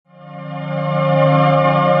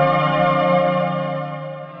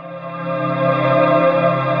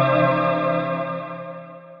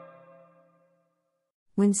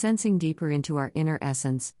In sensing deeper into our inner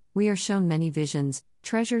essence, we are shown many visions,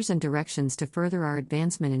 treasures, and directions to further our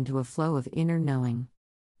advancement into a flow of inner knowing.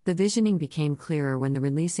 The visioning became clearer when the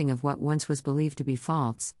releasing of what once was believed to be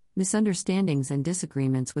false, misunderstandings and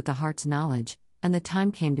disagreements with the heart's knowledge, and the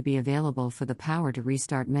time came to be available for the power to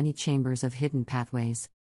restart many chambers of hidden pathways.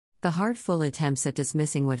 The heartful attempts at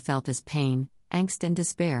dismissing what felt as pain, angst, and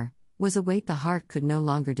despair was a weight the heart could no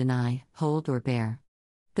longer deny, hold, or bear.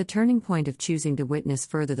 The turning point of choosing to witness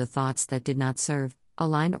further the thoughts that did not serve,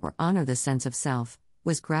 align, or honor the sense of self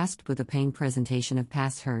was grasped with a pain presentation of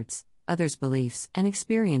past hurts, others' beliefs, and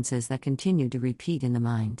experiences that continued to repeat in the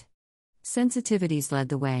mind. Sensitivities led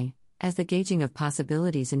the way, as the gauging of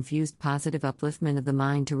possibilities infused positive upliftment of the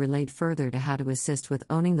mind to relate further to how to assist with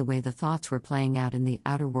owning the way the thoughts were playing out in the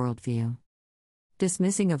outer worldview.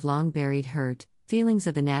 Dismissing of long-buried hurt, feelings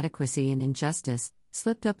of inadequacy and injustice,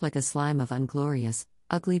 slipped up like a slime of unglorious,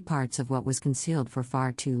 ugly parts of what was concealed for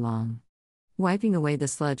far too long. Wiping away the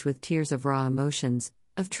sludge with tears of raw emotions,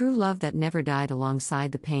 of true love that never died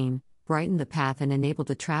alongside the pain, brightened the path and enabled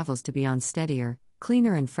the travels to be on steadier,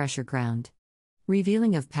 cleaner and fresher ground.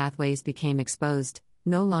 Revealing of pathways became exposed,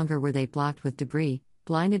 no longer were they blocked with debris,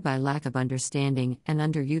 blinded by lack of understanding and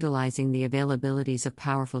underutilizing the availabilities of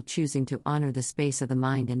powerful choosing to honor the space of the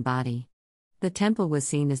mind and body. The temple was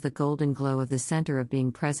seen as the golden glow of the center of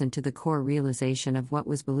being present to the core realization of what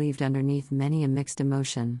was believed underneath many a mixed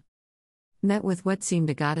emotion. Met with what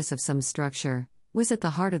seemed a goddess of some structure, was at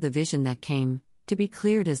the heart of the vision that came, to be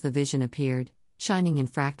cleared as the vision appeared, shining in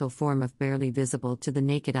fractal form of barely visible to the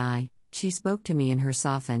naked eye. She spoke to me in her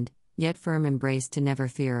softened, yet firm embrace to never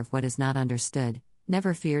fear of what is not understood,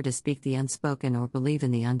 never fear to speak the unspoken or believe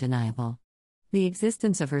in the undeniable. The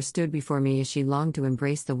existence of her stood before me as she longed to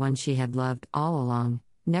embrace the one she had loved all along.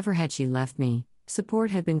 Never had she left me, support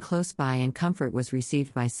had been close by and comfort was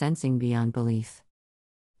received by sensing beyond belief.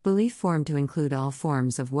 Belief formed to include all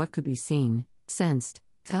forms of what could be seen, sensed,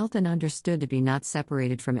 felt and understood to be not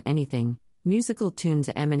separated from anything. Musical tunes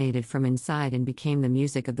emanated from inside and became the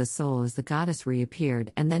music of the soul as the goddess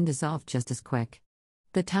reappeared and then dissolved just as quick.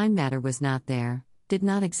 The time matter was not there, did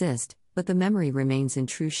not exist, but the memory remains in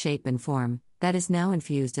true shape and form, that is now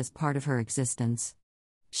infused as part of her existence.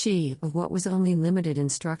 She, of what was only limited in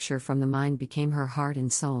structure from the mind, became her heart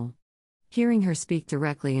and soul. Hearing her speak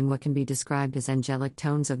directly in what can be described as angelic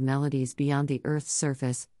tones of melodies beyond the earth's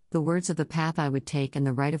surface, the words of the path I would take and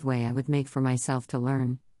the right of way I would make for myself to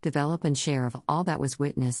learn, develop and share of all that was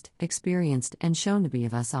witnessed, experienced, and shown to be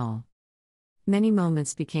of us all. Many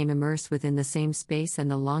moments became immersed within the same space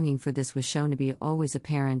and the longing for this was shown to be always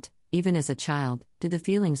apparent. Even as a child, did the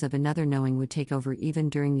feelings of another knowing would take over even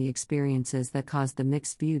during the experiences that caused the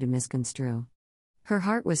mixed view to misconstrue. Her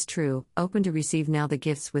heart was true, open to receive now the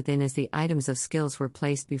gifts within as the items of skills were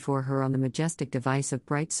placed before her on the majestic device of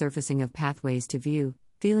bright surfacing of pathways to view,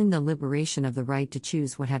 feeling the liberation of the right to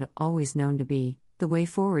choose what had always known to be the way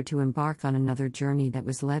forward to embark on another journey that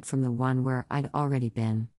was led from the one where I'd already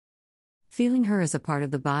been. Feeling her as a part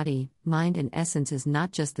of the body, mind and essence is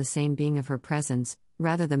not just the same being of her presence,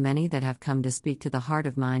 rather the many that have come to speak to the heart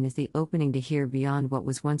of mine is the opening to hear beyond what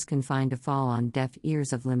was once confined to fall on deaf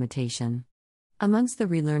ears of limitation. Amongst the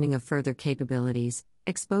relearning of further capabilities,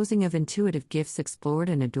 exposing of intuitive gifts explored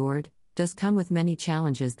and adored, does come with many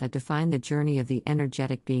challenges that define the journey of the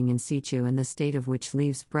energetic being in situ and the state of which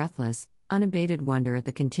leaves breathless, unabated wonder at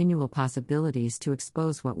the continual possibilities to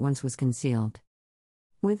expose what once was concealed.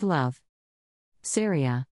 With love.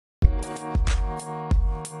 Saria.